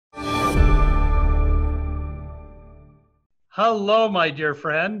Hello, my dear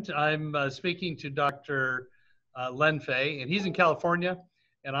friend. I'm speaking to Dr. Len Faye, and he's in California,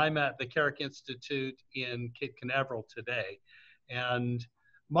 and I'm at the Carrick Institute in Cape Canaveral today. And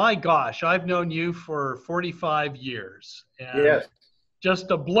my gosh, I've known you for 45 years, and Yes. just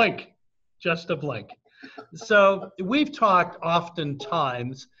a blink, just a blink. So we've talked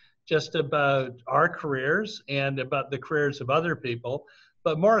oftentimes just about our careers and about the careers of other people,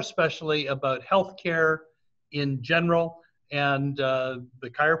 but more especially about healthcare in general and the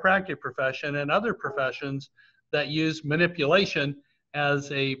chiropractic profession and other professions that use manipulation as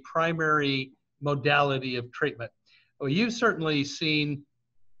a primary modality of treatment. Well, you've certainly seen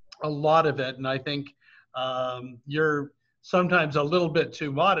a lot of it, and I think you're sometimes a little bit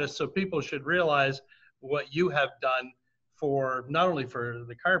too modest, so people should realize what you have done for not only for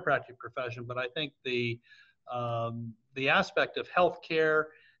the chiropractic profession, but I think the aspect of healthcare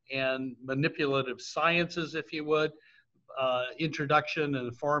and manipulative sciences, if you would, introduction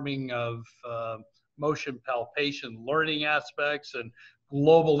and forming of motion palpation learning aspects and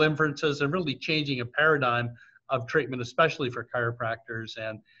global inferences, and really changing a paradigm of treatment, especially for chiropractors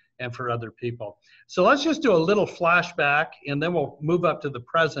and for other people. So let's just do a little flashback and then we'll move up to the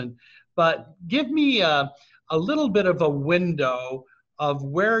present. But give me a little bit of a window of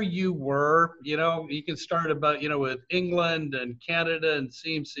where you were. You know, you can start about, with England and Canada and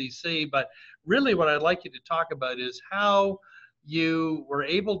CMCC, but really what I'd like you to talk about is how you were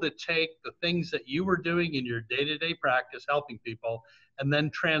able to take the things that you were doing in your day-to-day practice, helping people, and then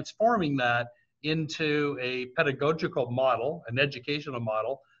transforming that into a pedagogical model, an educational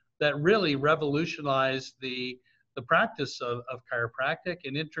model that really revolutionized the practice of chiropractic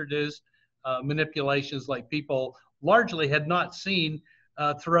and introduced manipulations like people largely had not seen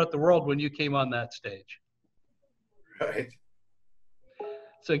throughout the world when you came on that stage. Right.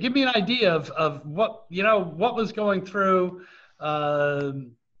 So give me an idea of what, what was going through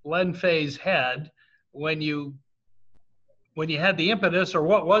Len Faye's head when you had the impetus, or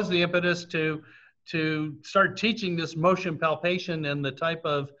what was the impetus to start teaching this motion palpation and the type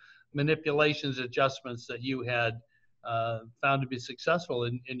of manipulations, adjustments that you had found to be successful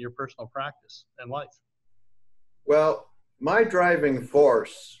in your personal practice and life? Well, my driving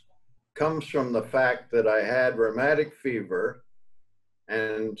force comes from the fact that I had rheumatic fever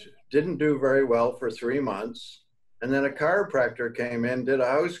and didn't do very well for 3 months. And then a chiropractor came in, did a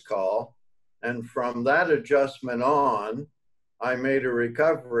house call. And from that adjustment on, I made a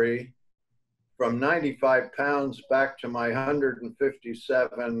recovery from 95 pounds back to my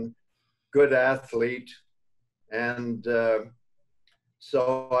 157 good athlete. And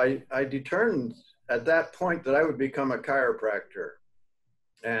so I determined at that point that I would become a chiropractor.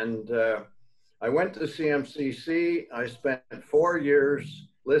 And I went to CMCC. I spent 4 years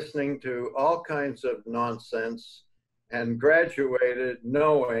listening to all kinds of nonsense and graduated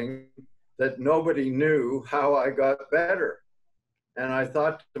knowing that nobody knew how I got better. And I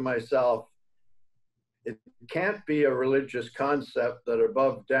thought to myself, it can't be a religious concept that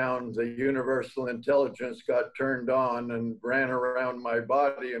above down the universal intelligence got turned on and ran around my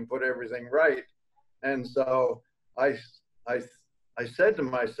body and put everything right. And so I said to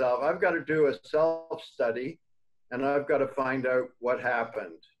myself, I've got to do a self-study and I've got to find out what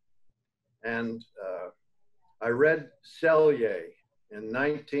happened. And I read Selye in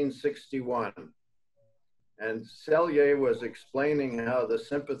 1961. And Selye was explaining how the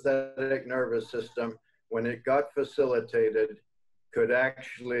sympathetic nervous system, when it got facilitated, could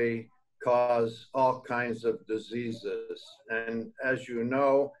actually cause all kinds of diseases. And as you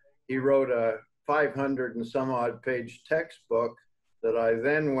know, he wrote a 500 and some odd page textbook that I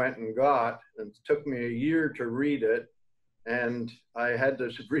then went and got, and it took me a year to read it. And I had to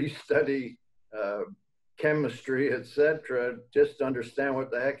restudy chemistry, etc., just to understand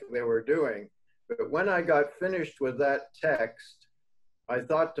what the heck they were doing. But when I got finished with that text, I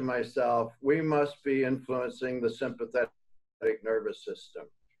thought to myself, we must be influencing the sympathetic nervous system.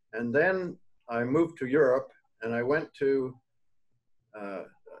 And then I moved to Europe and I went to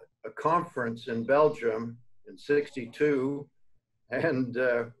a conference in Belgium in '62, and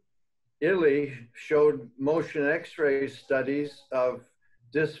Illy showed motion x-ray studies of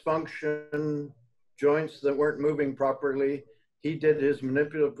dysfunction, joints that weren't moving properly. He did his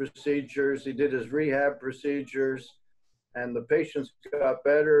manipulative procedures, he did his rehab procedures, and the patients got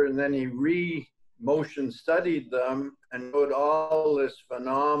better, and then he motion studied them and showed all this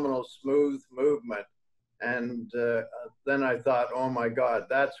phenomenal smooth movement. And then I thought, oh my God,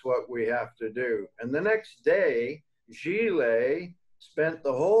 that's what we have to do. And the next day, Gilles spent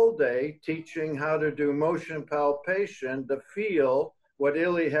the whole day teaching how to do motion palpation to feel what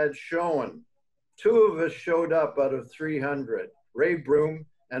Illy had shown. two of us showed up out of 300, Ray Broom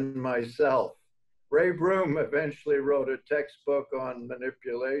and myself. Ray Broom eventually wrote a textbook on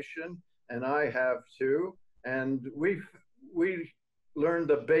manipulation, and I have too. And we learned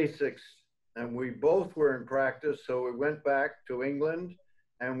the basics, and we both were in practice. So we went back to England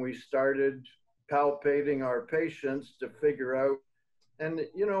and we started palpating our patients to figure out. And,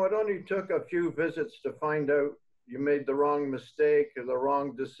 you know, it only took a few visits to find out you made the wrong mistake or the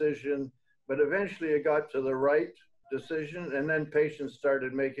wrong decision, but eventually it got to the right decision, and then patients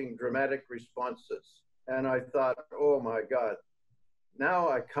started making dramatic responses. And I thought, oh my God, now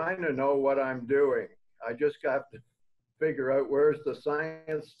I kind of know what I'm doing. I just got to figure out where's the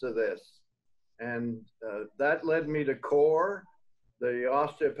science to this. And that led me to CORE, the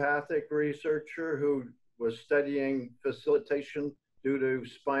osteopathic researcher who was studying facilitation due to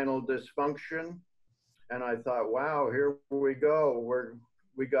spinal dysfunction. And I thought, wow, here we go.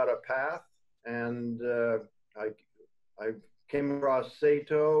 We got a path. And I came across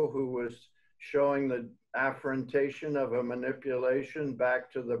Sato, who was showing the afferentation of a manipulation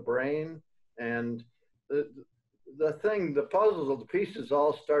back to the brain. And the thing, the puzzle, the pieces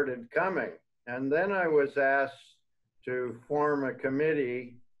all started coming. And then I was asked to form a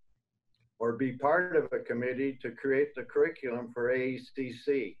committee or be part of a committee to create the curriculum for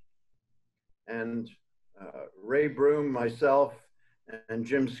AECC. And Ray Broom, myself, and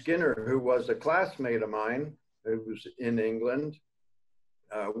Jim Skinner, who was a classmate of mine, who was in England,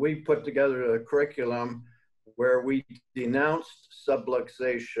 we put together a curriculum where we denounced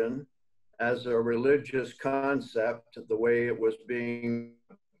subluxation as a religious concept, the way it was being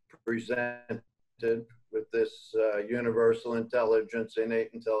presented with this universal intelligence, innate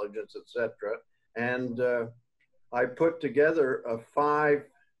intelligence, etc. And I put together five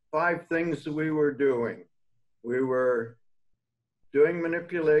things that we were doing. We were doing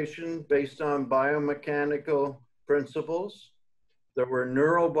manipulation based on biomechanical principles. There were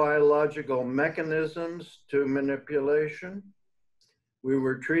neurobiological mechanisms to manipulation. We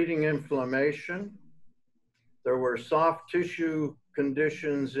were treating inflammation. There were soft tissue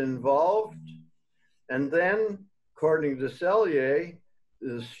conditions involved. And then, according to Selye,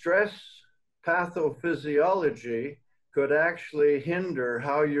 the stress pathophysiology could actually hinder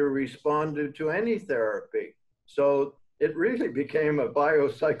how you responded to any therapy. So it really became a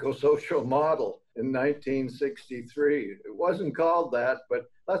biopsychosocial model in 1963. It wasn't called that, but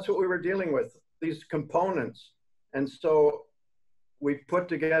that's what we were dealing with, these components. And so we put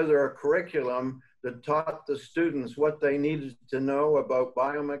together a curriculum that taught the students what they needed to know about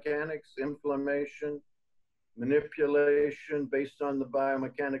biomechanics, inflammation, manipulation based on the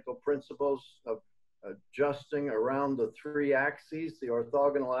biomechanical principles of adjusting around the three axes, the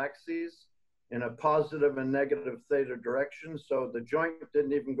orthogonal axes, in a positive and negative theta direction. So the joint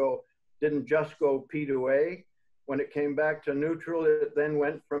didn't just go P to A. When it came back to neutral, it then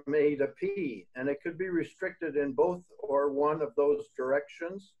went from A to P, and it could be restricted in both or one of those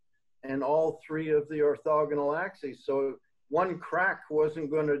directions and all three of the orthogonal axes. So one crack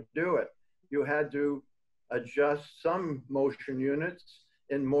wasn't going to do it. You had to adjust some motion units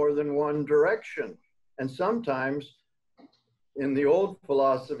in more than one direction. And sometimes in the old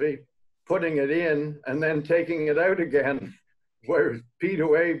philosophy, putting it in and then taking it out again, where P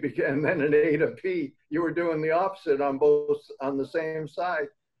to A began, then an A to P, you were doing the opposite on the same side.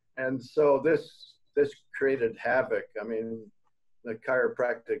 And so this created havoc. I mean, the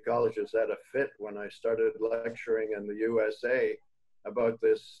chiropractic colleges had a fit when I started lecturing in the USA about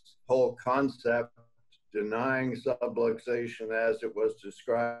this whole concept, denying subluxation as it was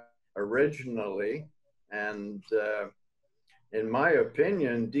described originally. And in my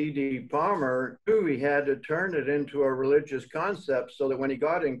opinion, D.D. Palmer knew he had to turn it into a religious concept so that when he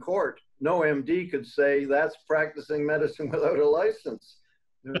got in court, no MD could say that's practicing medicine without a license.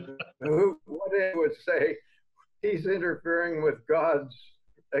 What it would say, he's interfering with God's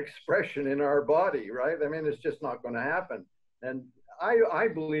expression in our body, right? I mean, it's just not going to happen. And I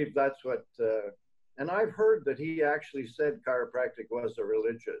believe that's what, and I've heard that he actually said chiropractic was a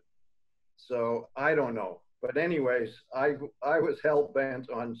religion. So I don't know. But anyways, I was hell-bent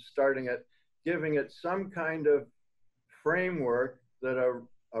on starting it, giving it some kind of framework that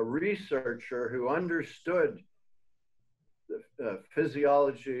a researcher who understood the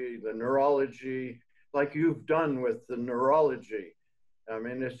physiology, the neurology, like you've done with the neurology. I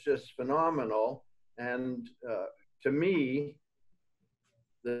mean, it's just phenomenal. And to me,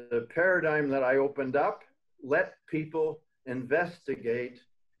 the paradigm that I opened up, let people investigate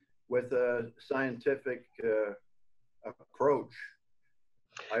with a scientific approach.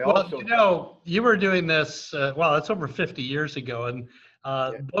 Well, you know, you were doing this, well, it's over 50 years ago, and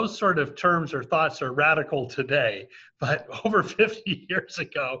Yeah. Those sort of terms or thoughts are radical today, but over 50 years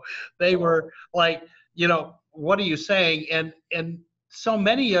ago, they were like, you know, what are you saying? And so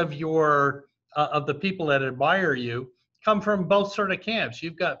many of your of the people that admire you come from both sort of camps.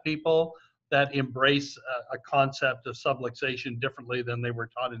 You've got people that embrace a concept of subluxation differently than they were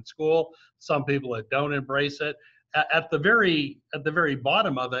taught in school. Some people that don't embrace it. At the very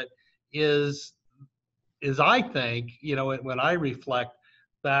bottom of it is I think, you know, when I reflect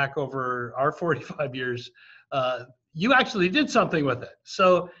back over our 45 years, you actually did something with it.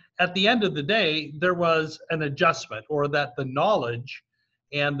 So at the end of the day, there was an adjustment, or that the knowledge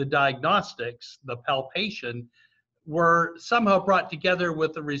and the diagnostics, the palpation, were somehow brought together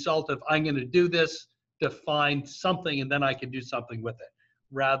with the result of, I'm going to do this to find something, and then I can do something with it,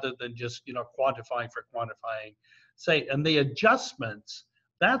 rather than just, you know, quantifying for quantifying sake. And the adjustments,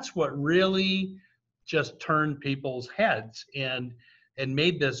 that's what really just turned people's heads and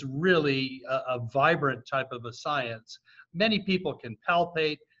made this really a vibrant type of a science. Many people can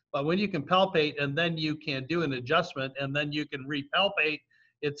palpate, but when you can palpate and then you can do an adjustment and then you can repalpate,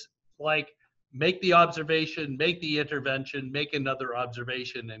 it's like make the observation, make the intervention, make another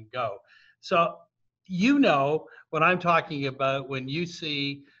observation, and go. So, you know what I'm talking about when you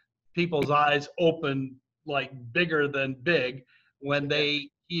see people's eyes open like bigger than big when they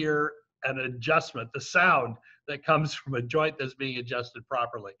hear an adjustment, the sound that comes from a joint that's being adjusted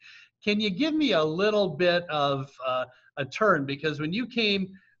properly. Can you give me a little bit of a turn? Because when you came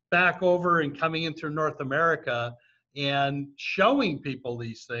back over and coming in through North America and showing people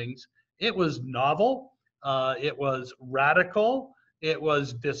these things, it was novel, it was radical, it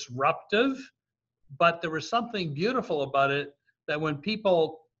was disruptive, but there was something beautiful about it that when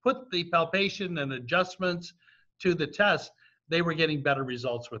people put the palpation and adjustments to the test, they were getting better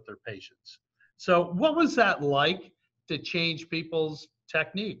results with their patients. So what was that like to change people's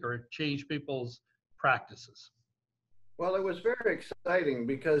technique or change people's practices? Well, it was very exciting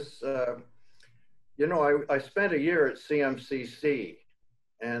because, you know, I spent a year at CMCC,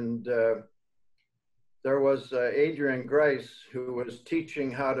 and there was Adrian Grice, who was teaching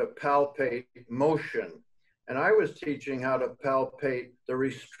how to palpate motion. And I was teaching how to palpate the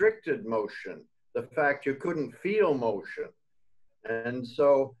restricted motion, the fact you couldn't feel motion. And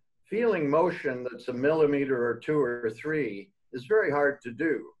so feeling motion that's a millimeter or 2 or 3 is very hard to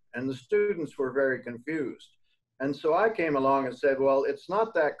do. And the students were very confused. And so I came along and said, well, it's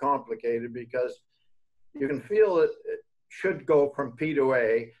not that complicated, because you can feel it should go from P to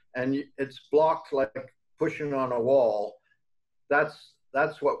A, and it's blocked like pushing on a wall. That's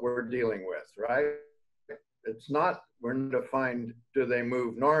what we're dealing with, right? It's not, we're trying to find, do they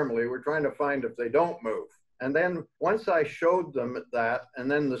move normally? We're trying to find if they don't move. And then once I showed them that, and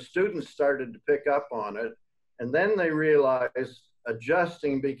then the students started to pick up on it, and then they realized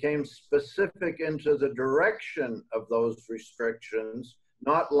adjusting became specific into the direction of those restrictions,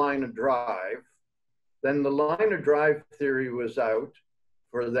 not line of drive. Then the line of drive theory was out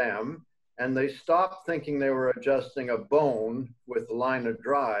for them, and they stopped thinking they were adjusting a bone with the line of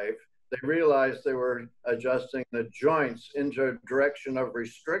drive. They realized they were adjusting the joints into a direction of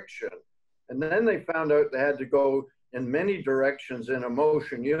restriction. And then they found out they had to go in many directions in a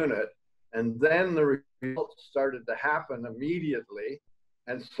motion unit. And then the results started to happen immediately.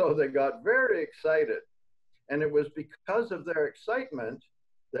 And so they got very excited. And it was because of their excitement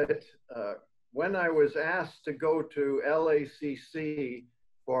that when I was asked to go to LACC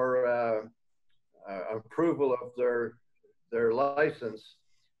for approval of their license,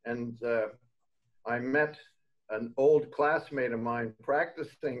 and I met an old classmate of mine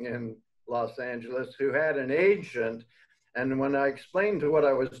practicing in Los Angeles who had an agent. And when I explained to what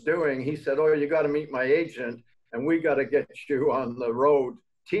I was doing, he said, oh, you got to meet my agent, and we got to get you on the road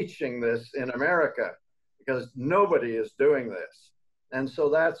teaching this in America, because nobody is doing this. And so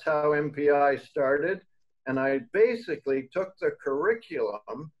that's how MPI started. And I basically took the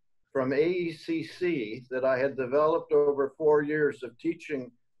curriculum from AECC that I had developed over 4 years of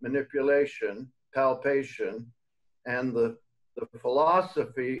teaching manipulation, palpation, and the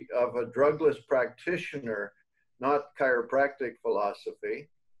philosophy of a drugless practitioner, not chiropractic philosophy,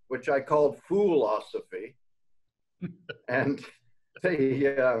 which I called foolosophy. And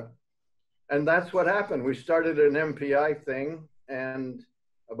and that's what happened. We started an MPI thing, and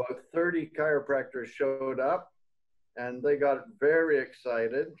about 30 chiropractors showed up, and they got very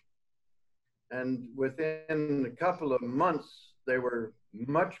excited. And within a couple of months, they were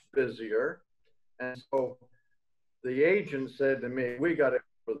much busier. And so the agent said to me, we got to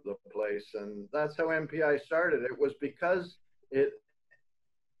go to the place. And that's how MPI started. It was because it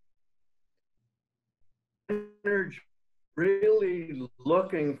energized really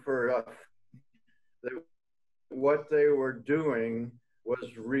looking for what they were doing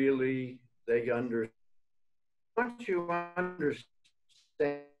was really, they understood. Once you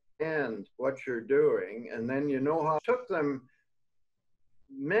understand what you're doing, and then you know how it took them,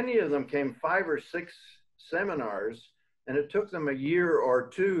 many of them came 5 or 6 seminars, and it took them a year or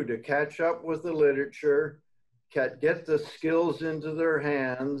 2 to catch up with the literature, get the skills into their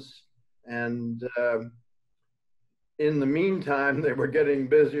hands, and in the meantime, they were getting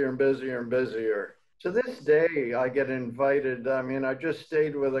busier and busier and busier. To this day, I get invited. I mean, I just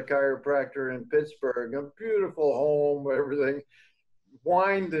stayed with a chiropractor in Pittsburgh, a beautiful home, everything.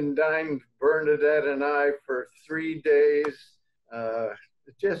 Wined and dined Bernadette and I for 3 days.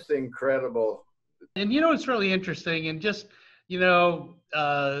 Just incredible. And you know, it's really interesting, and just, you know,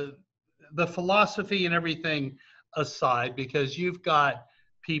 the philosophy and everything aside, because you've got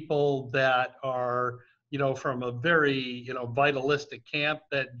people that are, you know, from a very, you know, vitalistic camp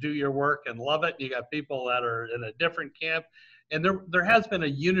that do your work and love it. You got people that are in a different camp, and there has been a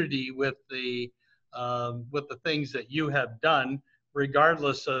unity with the things that you have done,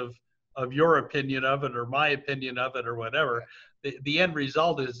 regardless of your opinion of it or my opinion of it or whatever. The end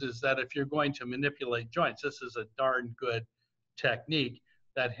result is that if you're going to manipulate joints, this is a darn good technique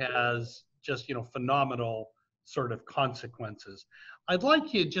that has just, you know, phenomenal sort of consequences. I'd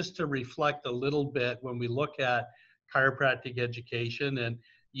like you just to reflect a little bit when we look at chiropractic education, and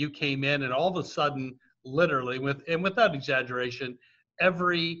you came in and all of a sudden, literally, without exaggeration,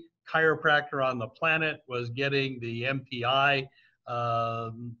 every chiropractor on the planet was getting the MPI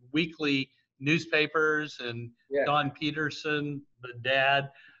weekly newspapers, and Yeah. Don Peterson, the dad,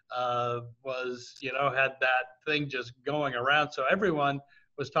 was, you know, had that thing just going around. So everyone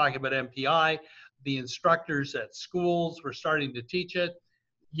was talking about MPI. The instructors at schools were starting to teach it.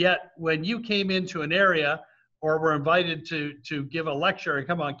 Yet when you came into an area or were invited to give a lecture and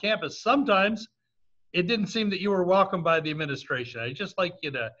come on campus, sometimes it didn't seem that you were welcomed by the administration. I'd just like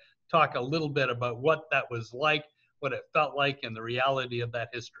you to talk a little bit about what that was like, what it felt like, and the reality of that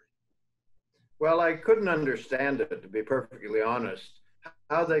history. Well, I couldn't understand it, to be perfectly honest,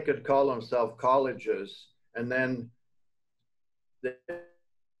 how they could call themselves colleges, and then they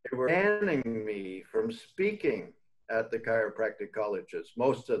were banning me from speaking at the chiropractic colleges,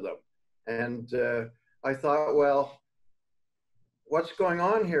 most of them. And I thought, well, what's going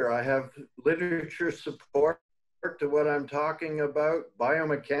on here? I have literature support to what I'm talking about.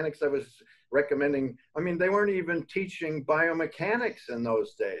 Biomechanics, I was recommending. I mean, they weren't even teaching biomechanics in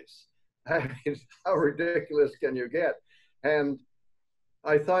those days. I mean, how ridiculous can you get? And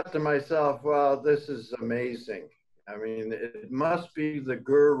I thought to myself, well, this is amazing. I mean, it must be the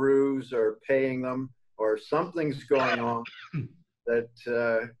gurus are paying them, or something's going on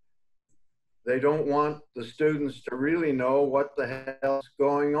that they don't want the students to really know what the hell's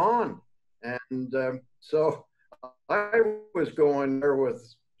going on. And so I was going there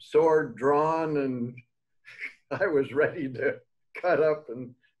with sword drawn, and I was ready to cut up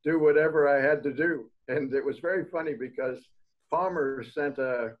and do whatever I had to do. And it was very funny because Palmer sent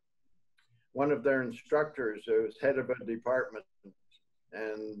one of their instructors, who was head of a department,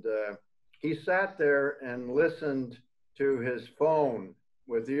 and he sat there and listened to his phone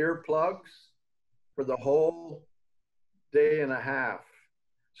with earplugs for the whole day and a half.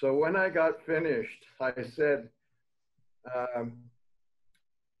 So when I got finished, I said,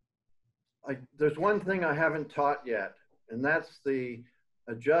 there's one thing I haven't taught yet, and that's the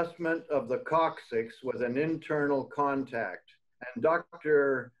adjustment of the coccyx with an internal contact. And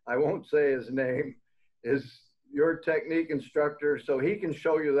Dr., I won't say his name, is your technique instructor, so he can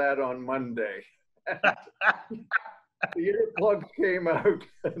show you that on Monday. The earplugs came out,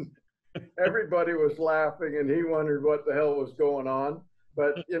 and everybody was laughing, and he wondered what the hell was going on.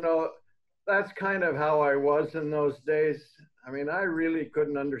 But, you know, that's kind of how I was in those days. I mean, I really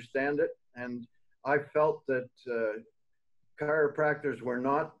couldn't understand it, and I felt that chiropractors were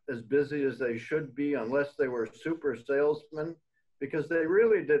not as busy as they should be unless they were super salesmen, because they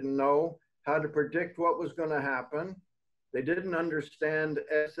really didn't know how to predict what was going to happen. They didn't understand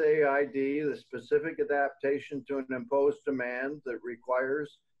SAID, the specific adaptation to an imposed demand that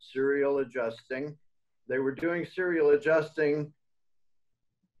requires serial adjusting. They were doing serial adjusting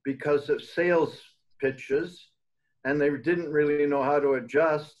because of sales pitches, and they didn't really know how to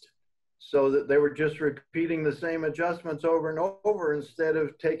adjust, so that they were just repeating the same adjustments over and over instead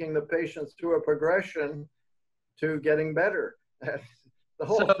of taking the patients through a progression to getting better. The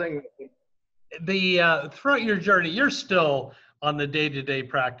whole thing. Throughout your journey, you're still on the day-to-day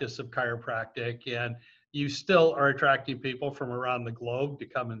practice of chiropractic, and you still are attracting people from around the globe to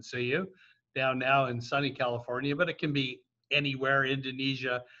come and see you. down now in sunny California, but it can be anywhere,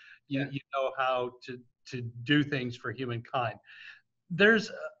 Indonesia. You know how to do things for humankind.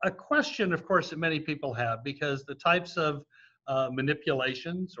 There's a question, of course, that many people have, because the types of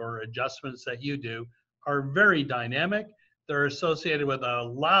manipulations or adjustments that you do are very dynamic. They're associated with a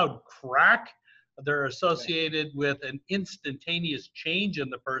loud crack. They're associated with an instantaneous change in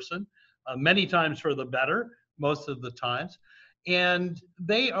the person, many times for the better, most of the times. And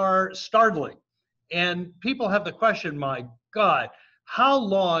they are startling. And people have the question, my God, how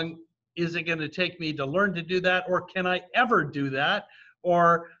long is it going to take me to learn to do that? Or can I ever do that?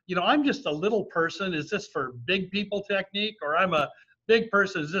 Or, you know, I'm just a little person. Is this for big people technique? Or I'm a big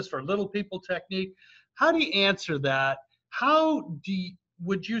person. Is this for little people technique? How do you answer that?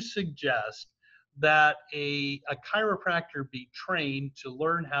 Would you suggest that a chiropractor be trained to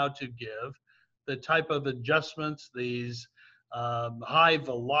learn how to give the type of adjustments, these high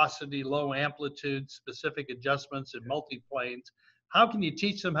velocity, low amplitude specific adjustments in multiplanes? How can you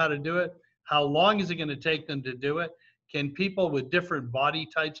teach them how to do it? How long is it going to take them to do it? Can people with different body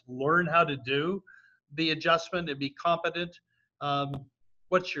types learn how to do the adjustment and be competent?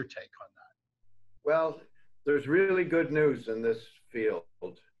 What's your take on that? Well, there's really good news in this field.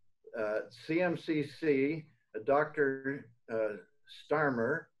 CMCC, Dr.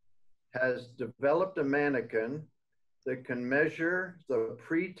 Starmer, has developed a mannequin that can measure the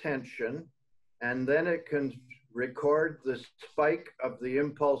pretension, and then it can record the spike of the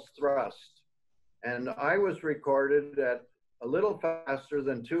impulse thrust. And I was recorded at a little faster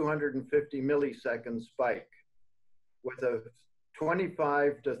than 250 millisecond spike with a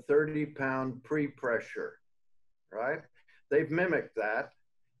 25 to 30 pound pre-pressure, right? They've mimicked that.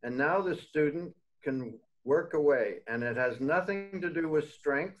 And now the student can work away, and it has nothing to do with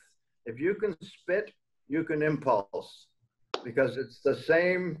strength. If you can spit, you can impulse, because it's the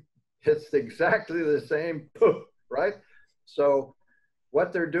same, it's exactly the same, right? So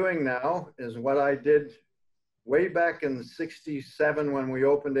what they're doing now is what I did way back in '67 when we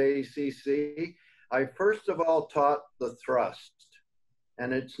opened AACC. I first of all taught the thrust,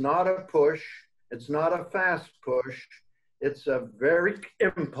 and it's not a push, it's not a fast push, it's a very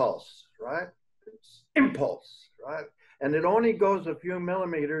impulse, right? It's impulse, right? And it only goes a few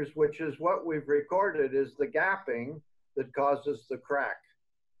millimeters, which is what we've recorded is the gapping that causes the crack.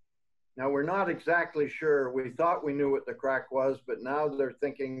 Now, we're not exactly sure. We thought we knew what the crack was, but now they're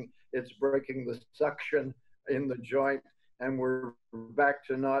thinking it's breaking the suction in the joint, and we're back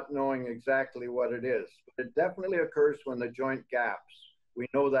to not knowing exactly what it is. But it definitely occurs when the joint gaps. We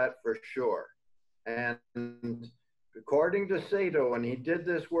know that for sure. And according to Sato, and he did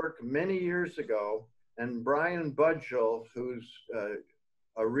this work many years ago, and Brian Budgell, who's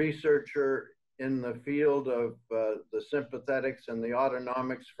a researcher in the field of the sympathetics and the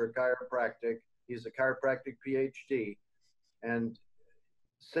autonomics for chiropractic. He's a chiropractic PhD. And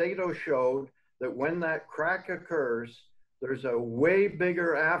Sato showed that when that crack occurs, there's a way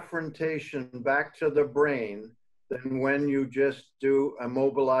bigger affrontation back to the brain than when you just do a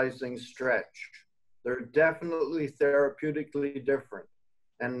mobilizing stretch. They're definitely therapeutically different.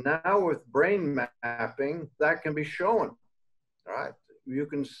 And now with brain mapping, that can be shown, right? You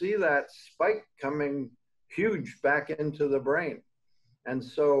can see that spike coming huge back into the brain. And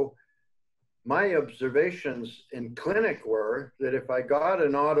so my observations in clinic were that if I got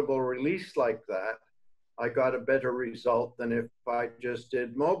an audible release like that, I got a better result than if I just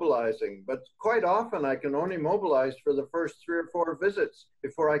did mobilizing. But quite often I can only mobilize for the first 3 or 4 visits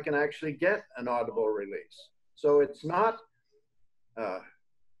before I can actually get an audible release. So it's not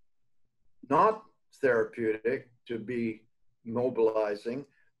therapeutic to be mobilizing,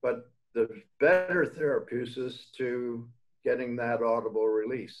 but the better therapeusis to getting that audible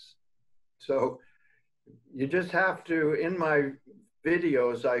release. So you just have to, in my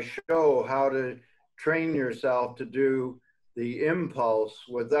videos, I show how to train yourself to do the impulse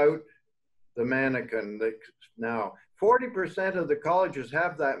without the mannequin. Now, 40% of the colleges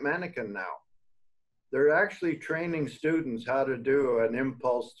have that mannequin now. They're actually training students how to do an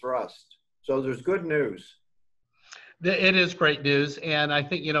impulse thrust. So there's good news. It is great news. And I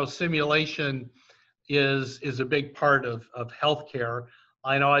think, you know, simulation is a big part of healthcare.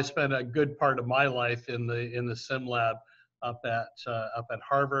 I know I spent a good part of my life in the sim lab up at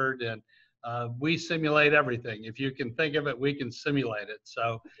Harvard, and we simulate everything. If you can think of it, we can simulate it.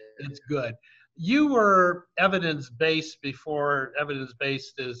 So it's good. You were evidence-based before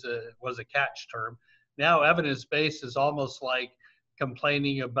evidence-based was a catch term. Now evidence-based is almost like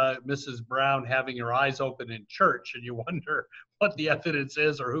complaining about Mrs. Brown having her eyes open in church, and you wonder what the evidence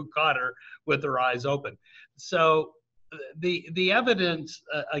is or who caught her with her eyes open. So the evidence,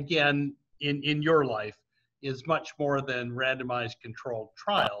 again, in your life is much more than randomized controlled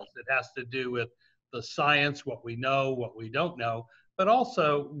trials. It has to do with the science, what we know, what we don't know, but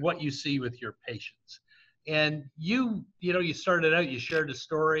also what you see with your patients. And you started out, you shared a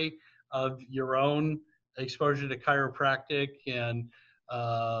story of your own exposure to chiropractic and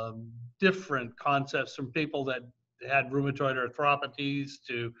different concepts from people that had rheumatoid arthropathies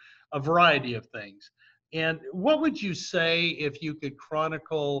to a variety of things. And what would you say if you could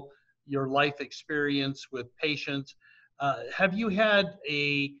chronicle your life experience with patients? Have you had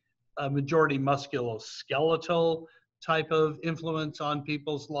a majority musculoskeletal type of influence on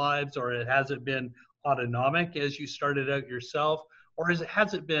people's lives, or has it been autonomic as you started out yourself, or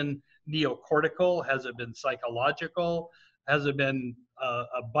has it been neocortical? Has it been psychological? Has it been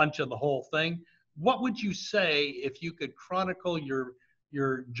a bunch of the whole thing? What would you say if you could chronicle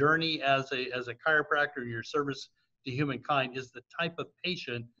your journey as a chiropractor, your service to humankind, is the type of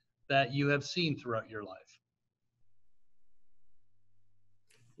patient that you have seen throughout your life?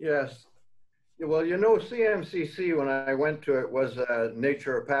 Yes. Well, you know, CMCC, when I went to it, was a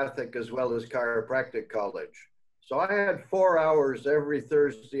naturopathic as well as chiropractic college. So I had 4 hours every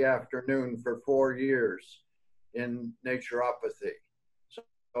Thursday afternoon for 4 years in naturopathy. So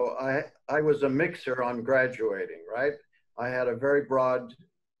I was a mixer on graduating, right? I had a very broad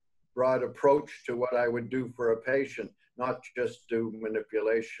approach to what I would do for a patient, not just do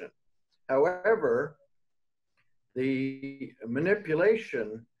manipulation. However, the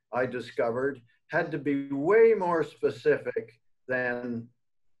manipulation I discovered had to be way more specific than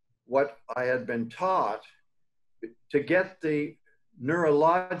what I had been taught to get the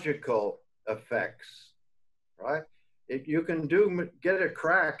neurological effects, right? You can get a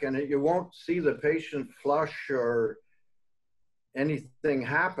crack and you won't see the patient flush or anything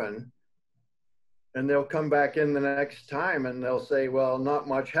happen. And they'll come back in the next time and they'll say, well, not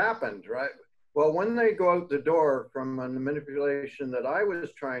much happened, right? Well, when they go out the door from a manipulation that I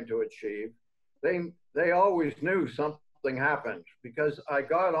was trying to achieve, they always knew something happened because I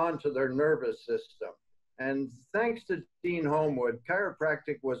got onto their nervous system. And thanks to Dean Homewood,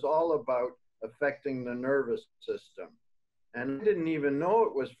 chiropractic was all about affecting the nervous system. And I didn't even know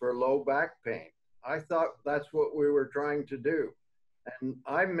it was for low back pain. I thought that's what we were trying to do. And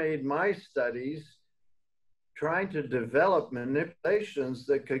I made my studies trying to develop manipulations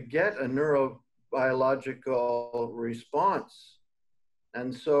that could get a neurobiological response.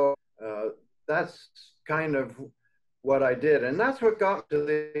 And so that's kind of what I did. And that's what got me to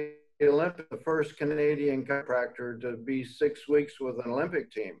the Olympic, the first Canadian chiropractor to be 6 weeks with an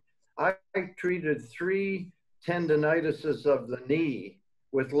Olympic team. I treated 3 tendinitises of the knee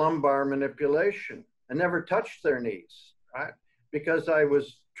with lumbar manipulation. I never touched their knees, right? Because I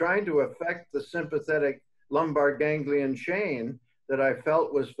was trying to affect the sympathetic lumbar ganglion chain that I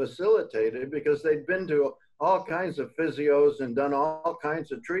felt was facilitated because they'd been to all kinds of physios and done all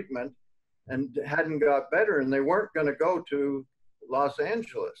kinds of treatment and hadn't got better, and they weren't going to go to Los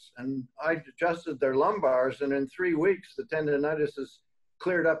Angeles. And I adjusted their lumbars, and in 3 weeks, the tendinitis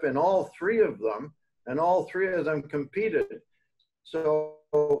cleared up in all 3 of them, and all 3 of them competed. So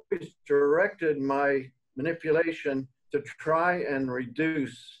I directed my manipulation to try and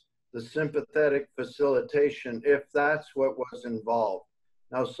reduce the sympathetic facilitation if that's what was involved.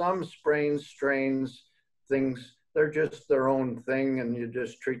 Now, some sprains, strains, things, they're just their own thing and you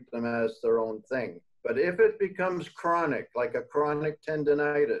just treat them as their own thing. But if it becomes chronic, like a chronic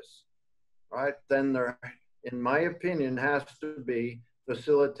tendinitis, right, then there, in my opinion, has to be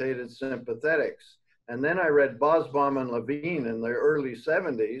facilitated sympathetics. And then I read Bosbaum and Levine in the early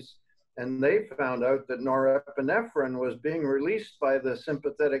 70s, and they found out that norepinephrine was being released by the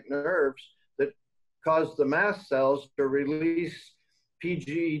sympathetic nerves that caused the mast cells to release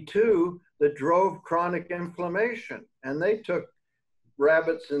PGE2 that drove chronic inflammation. And they took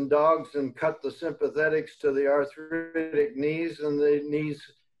rabbits and dogs and cut the sympathetics to the arthritic knees and the knees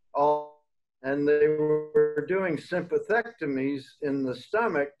all, and they were doing sympathectomies in the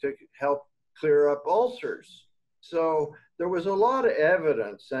stomach to help clear up ulcers. So there was a lot of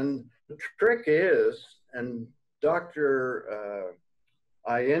evidence, and the trick is, and Dr.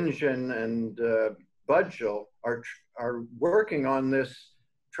 Ingen and Budgel are working on this,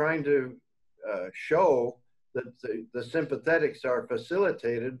 trying to show that the sympathetics are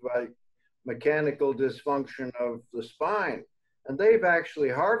facilitated by mechanical dysfunction of the spine. And they've actually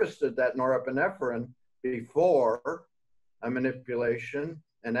harvested that norepinephrine before a manipulation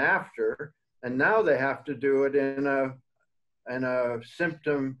and after, and now they have to do it in a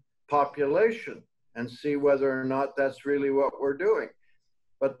symptom population and see whether or not that's really what we're doing.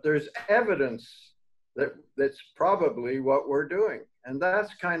 But there's evidence that's probably what we're doing. And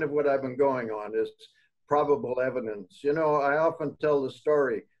that's kind of what I've been going on, is probable evidence. You know, I often tell the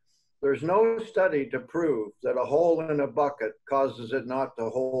story. There's no study to prove that a hole in a bucket causes it not to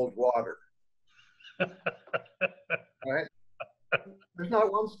hold water. Right? There's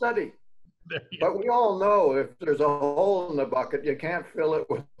not one study. But we all know if there's a hole in the bucket, you can't fill it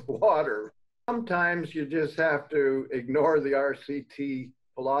with water. Sometimes you just have to ignore the RCT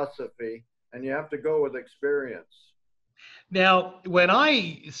philosophy and you have to go with experience. Now, when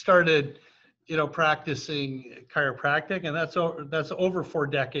I started, practicing chiropractic, and that's over 4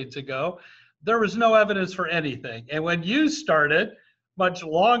 decades ago, there was no evidence for anything. And when you started, much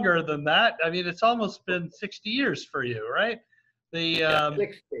longer than that, I mean, it's almost been 60 years for you, right?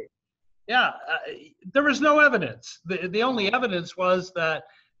 60. Yeah, there was no evidence. The only evidence was that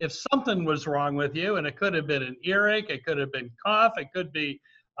if something was wrong with you, and it could have been an earache, it could have been cough, it could be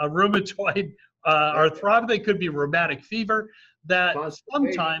a rheumatoid arthritis, it could be rheumatic fever, that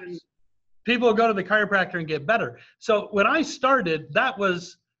sometimes people go to the chiropractor and get better. So when I started, there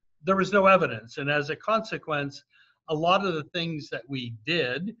was no evidence. And as a consequence, a lot of the things that we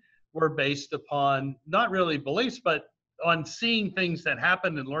did were based upon not really beliefs, but on seeing things that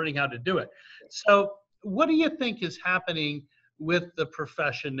happened and learning how to do it. So what do you think is happening with the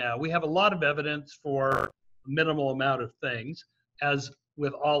profession now? We have a lot of evidence for a minimal amount of things, as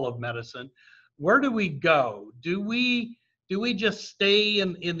with all of medicine. Where do we go? Do we just stay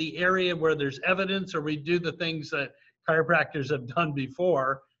in the area where there's evidence, or we do the things that chiropractors have done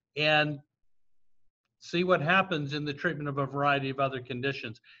before and see what happens in the treatment of a variety of other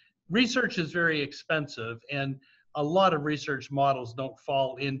conditions? Research is very expensive, and a lot of research models don't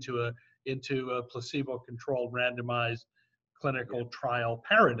fall into a placebo-controlled randomized clinical trial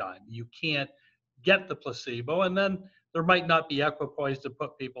paradigm. You can't get the placebo, and then there might not be equipoise to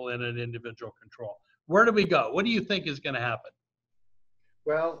put people in an individual control. Where do we go? What do you think is going to happen?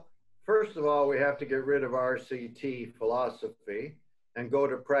 Well, first of all, we have to get rid of RCT philosophy and go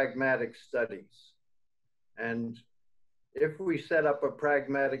to pragmatic studies. And if we set up a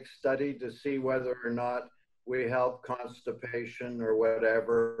pragmatic study to see whether or not we help constipation or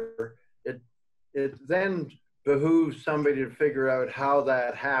whatever, it then behooves somebody to figure out how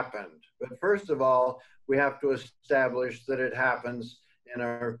that happened. But first of all, we have to establish that it happens in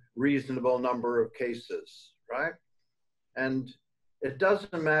a reasonable number of cases, right? And it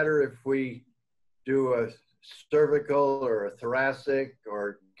doesn't matter if we do a cervical or a thoracic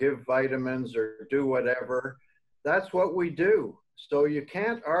or give vitamins or do whatever. That's what we do. So you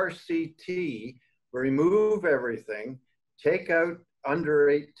can't RCT, remove everything, take out under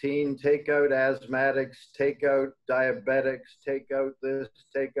 18, take out asthmatics, take out diabetics, take out this,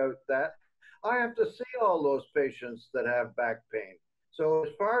 take out that. I have to see all those patients that have back pain. So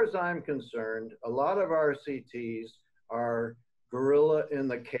as far as I'm concerned, a lot of RCTs are gorilla in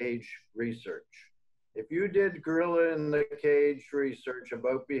the cage research. If you did gorilla in the cage research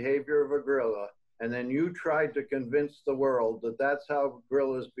about behavior of a gorilla, and then you tried to convince the world that that's how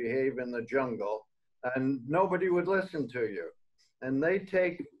gorillas behave in the jungle, and nobody would listen to you. And they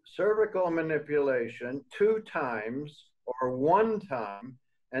take cervical manipulation 2 times or 1 time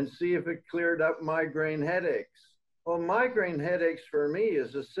and see if it cleared up migraine headaches. Well, migraine headaches for me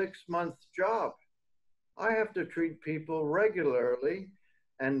is a 6-month job. I have to treat people regularly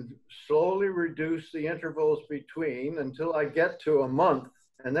and slowly reduce the intervals between until I get to a month.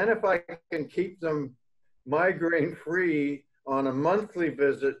 And then if I can keep them migraine free on a monthly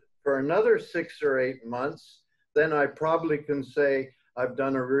visit for another 6 or 8 months, then I probably can say I've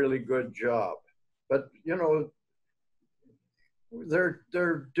done a really good job. But you know, they're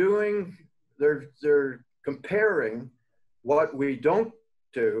comparing what we don't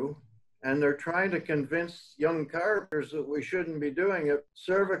do, and they're trying to convince young chiropractors that we shouldn't be doing it.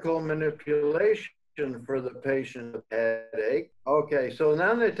 Cervical manipulation for the patient with headache. Okay, so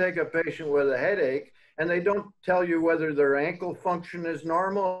now they take a patient with a headache and they don't tell you whether their ankle function is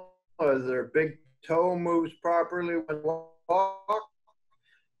normal, or their big toe moves properly when walk,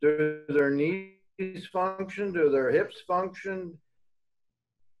 do their knees function, do their hips function,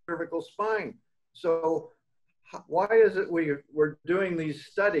 cervical spine. So why is it we're doing these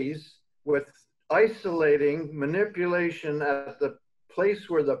studies with isolating manipulation at the place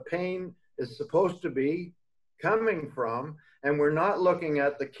where the pain is supposed to be coming from, and we're not looking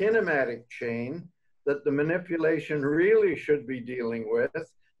at the kinematic chain that the manipulation really should be dealing with,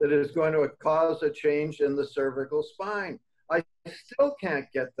 that is going to cause a change in the cervical spine? I still can't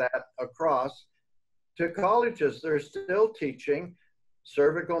get that across to colleges. They're still teaching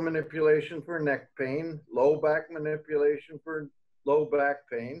cervical manipulation for neck pain, low back manipulation for low back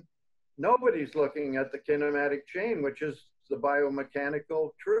pain, nobody's looking at the kinematic chain, which is the biomechanical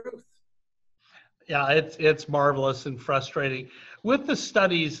truth. Yeah, it's marvelous and frustrating. With the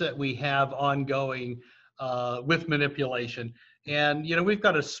studies that we have ongoing with manipulation, and we've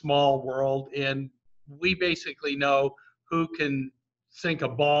got a small world, and we basically know who can sink a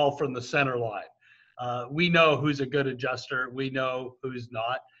ball from the center line. We know who's a good adjuster. We know who's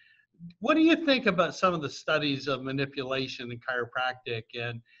not. What do you think about some of the studies of manipulation in chiropractic?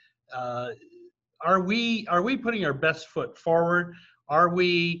 And are we putting our best foot forward? Are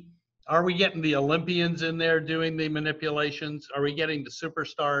we getting the Olympians in there doing the manipulations? Are we getting the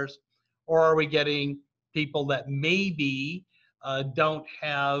superstars, or are we getting people that maybe don't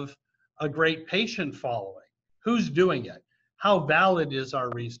have a great patient following? Who's doing it? How valid is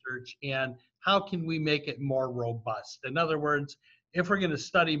our research, and how can we make it more robust? In other words, if we're going to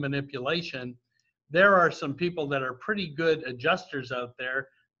study manipulation, there are some people that are pretty good adjusters out there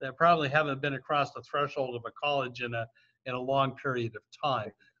that probably haven't been across the threshold of a college in a long period of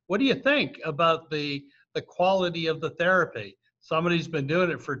time. What do you think about the quality of the therapy? Somebody's been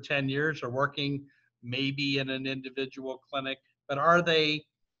doing it for 10 years or working maybe in an individual clinic, but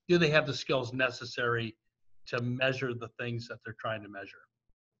do they have the skills necessary to measure the things that they're trying to measure?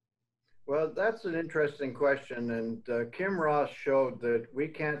 Well, that's an interesting question, and Kim Ross showed that we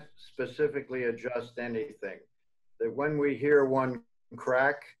can't specifically adjust anything. That when we hear one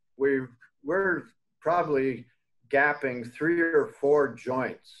crack, we're probably gapping 3 or 4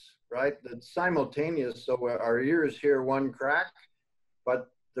 joints, right? That's simultaneous, so our ears hear one crack, but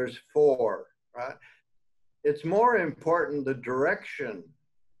there's 4, right? It's more important the direction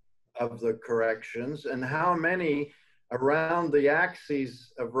of the corrections and how many around the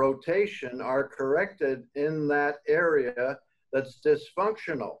axes of rotation are corrected in that area that's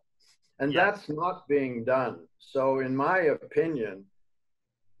dysfunctional. And that's not being done. So in my opinion,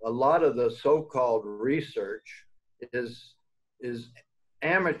 a lot of the so-called research is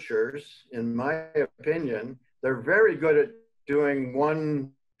amateurs, in my opinion. They're very good at doing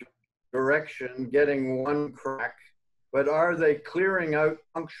one direction, getting one crack, but are they clearing out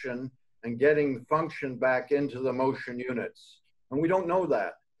function and getting function back into the motion units? And we don't know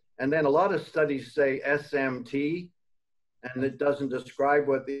that. And then a lot of studies say SMT, and it doesn't describe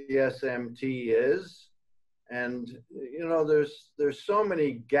what the SMT is. And there's so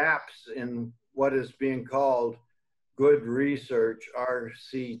many gaps in what is being called good research,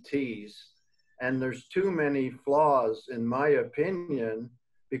 RCTs, and there's too many flaws, in my opinion,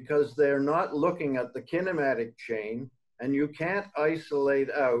 because they're not looking at the kinematic chain, and you can't isolate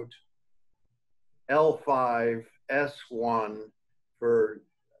out L5, S1 for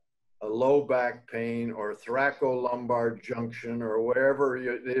a low back pain or thoracolumbar junction or wherever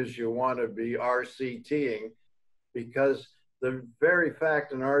it is you want to be RCTing, because the very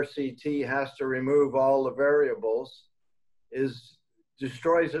fact an RCT has to remove all the variables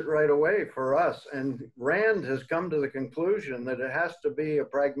destroys it right away for us. And Rand has come to the conclusion that it has to be a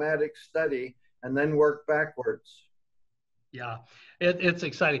pragmatic study and then work backwards. Yeah, it's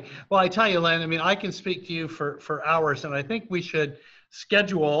exciting. Well, I tell you, Len, I mean, I can speak to you for hours, and I think we should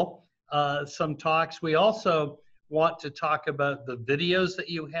schedule some talks. We also want to talk about the videos that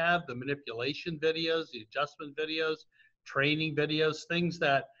you have, the manipulation videos, the adjustment videos, training videos, things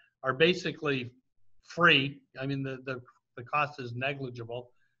that are basically free. I mean, the cost is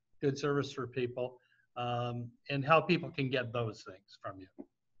negligible, good service for people, and how people can get those things from you.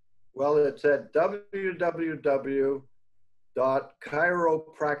 Well, it's at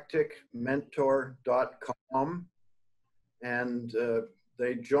www.chiropracticmentor.com, and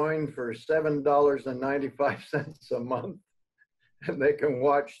they join for $7.95 a month, and they can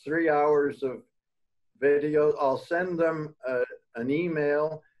watch 3 hours of video. I'll send them an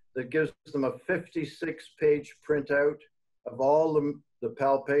email that gives them a 56-page printout of all the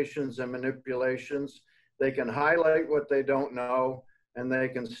palpations and manipulations. They can highlight what they don't know, and they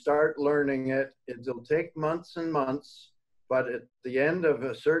can start learning it. It'll take months and months, but at the end of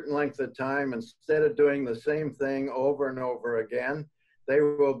a certain length of time, instead of doing the same thing over and over again, they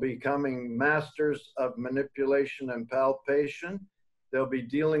will be becoming masters of manipulation and palpation. They'll be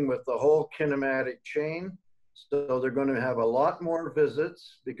dealing with the whole kinematic chain. So they're going to have a lot more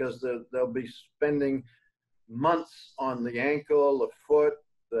visits because they'll be spending months on the ankle, the foot,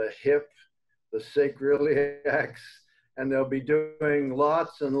 the hip, the sacroiliacs, and they'll be doing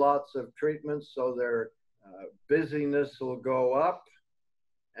lots and lots of treatments. So their busyness will go up,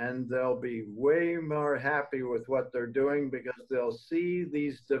 and they'll be way more happy with what they're doing because they'll see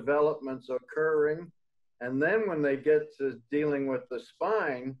these developments occurring. And then when they get to dealing with the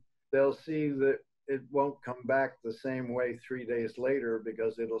spine, they'll see that it won't come back the same way 3 days later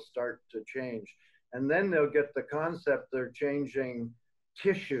because it'll start to change. And then they'll get the concept they're changing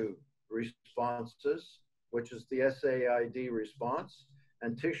tissue responses, which is the SAID response,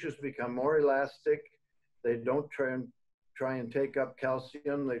 and tissues become more elastic. They don't try and take up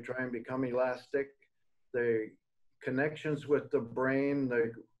calcium, they try and become elastic. The connections with the brain,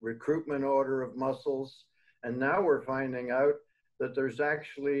 the recruitment order of muscles, and now we're finding out that there's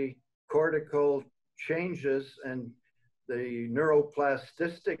actually cortical changes and the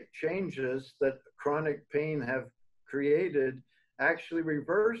neuroplastic changes that chronic pain have created actually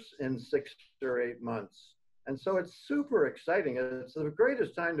reverse in 6 or 8 months. And so it's super exciting. It's the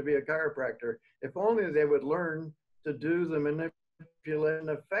greatest time to be a chiropractor. If only they would learn to do the manipulation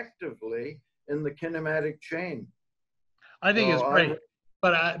effectively in the kinematic chain. I think it's great,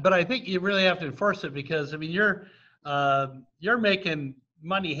 but I think you really have to enforce it, because I mean you're making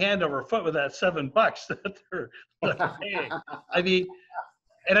money hand over foot with that $7 that they're paying. I mean,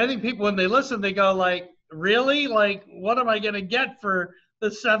 and I think people, when they listen, they go like, really? Like, what am I going to get for the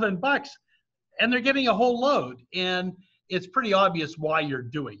 $7? And they're getting a whole load, and it's pretty obvious why you're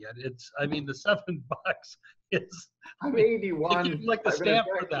doing it. It's, I mean, the $7 is. I'm 81. Like the stamp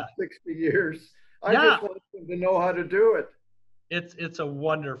for that. 60 years. I just want them to know how to do it. It's a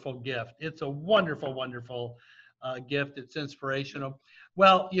wonderful gift. It's a wonderful, wonderful gift. It's inspirational.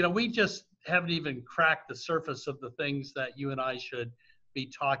 Well, you know, we just haven't even cracked the surface of the things that you and I should be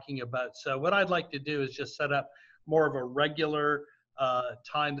talking about. So what I'd like to do is just set up more of a regular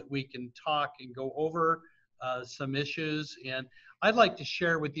time that we can talk and go over some issues. And I'd like to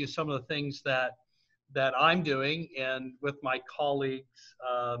share with you some of the things that I'm doing, and with my colleagues.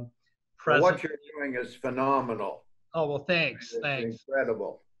 Well, what you're doing is phenomenal. Oh, well, thanks. It's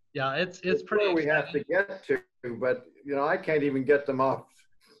incredible. Yeah, it's pretty exciting. We have to get to, but you know, I can't even get them off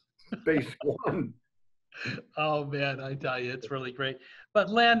base one. Oh man, I tell you, it's really great. But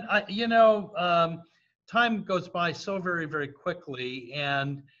Len, you know, time goes by so very, very quickly,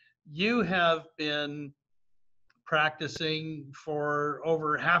 and you have been practicing for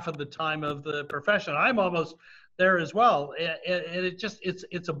over half of the time of the profession. I'm almost there as well, and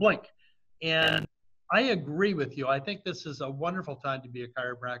it's a blink. And I agree with you. I think this is a wonderful time to be a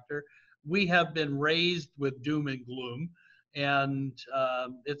chiropractor. We have been raised with doom and gloom, and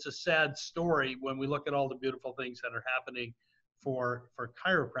it's a sad story when we look at all the beautiful things that are happening for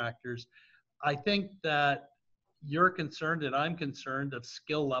chiropractors. I think that you're concerned, and I'm concerned, of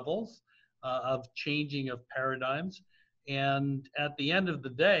skill levels, of changing of paradigms. And at the end of the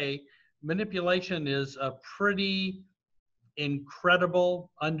day, manipulation is a pretty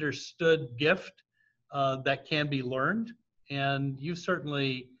incredible, understood gift that can be learned. And you've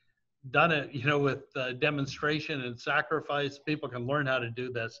certainly done it, you know, with demonstration and sacrifice. People can learn how to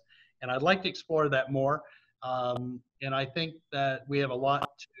do this. And I'd like to explore that more. And I think that we have a lot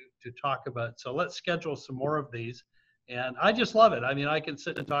to talk about. So let's schedule some more of these. And I just love it. I mean, I can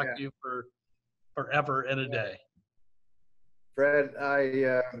sit and talk to you for forever and a day. Fred,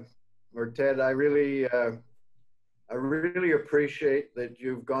 or Ted, I really appreciate that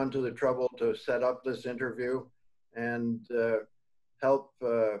you've gone to the trouble to set up this interview and help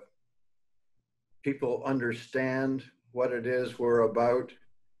people understand what it is we're about.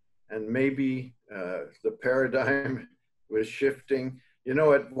 And maybe the paradigm was shifting. You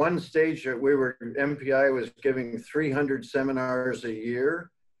know, at one stage MPI was giving 300 seminars a year,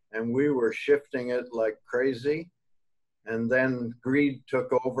 and we were shifting it like crazy. And then greed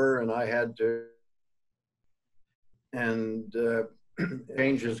took over, and I had to, and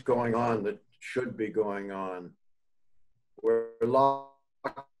changes going on that should be going on. We're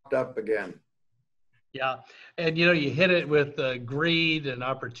locked up again. Yeah, and you know, you hit it with greed and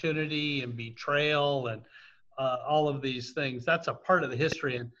opportunity and betrayal and all of these things. That's a part of the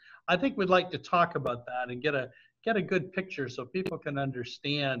history, and I think we'd like to talk about that and get a good picture so people can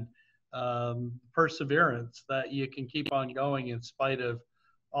understand perseverance, that you can keep on going in spite of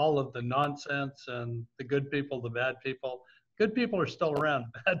all of the nonsense and the good people, the bad people. Good people are still around.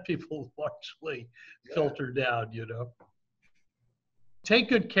 Bad people largely filter down, you know. Take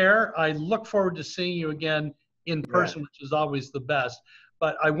good care. I look forward to seeing you again in person, which is always the best.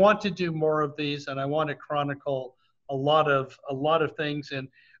 But I want to do more of these, and I want to chronicle a lot of things. And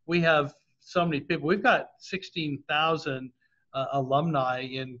we have so many people. We've got 16,000 alumni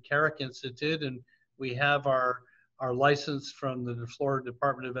in Carrick Institute, and we have our license from the Florida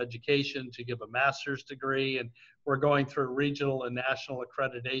Department of Education to give a master's degree, and we're going through regional and national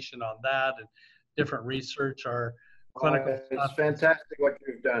accreditation on that, and different research. Our clinical it's fantastic what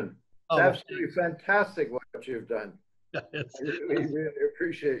you've done. It's absolutely fantastic what you've done. We really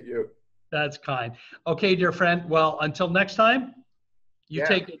appreciate you. That's kind. Okay, dear friend. Well, until next time, you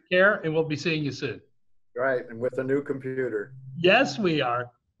take good care, and we'll be seeing you soon. Right, and with a new computer. Yes, we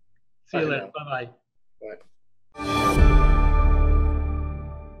are. See you later. Bye-bye. Bye.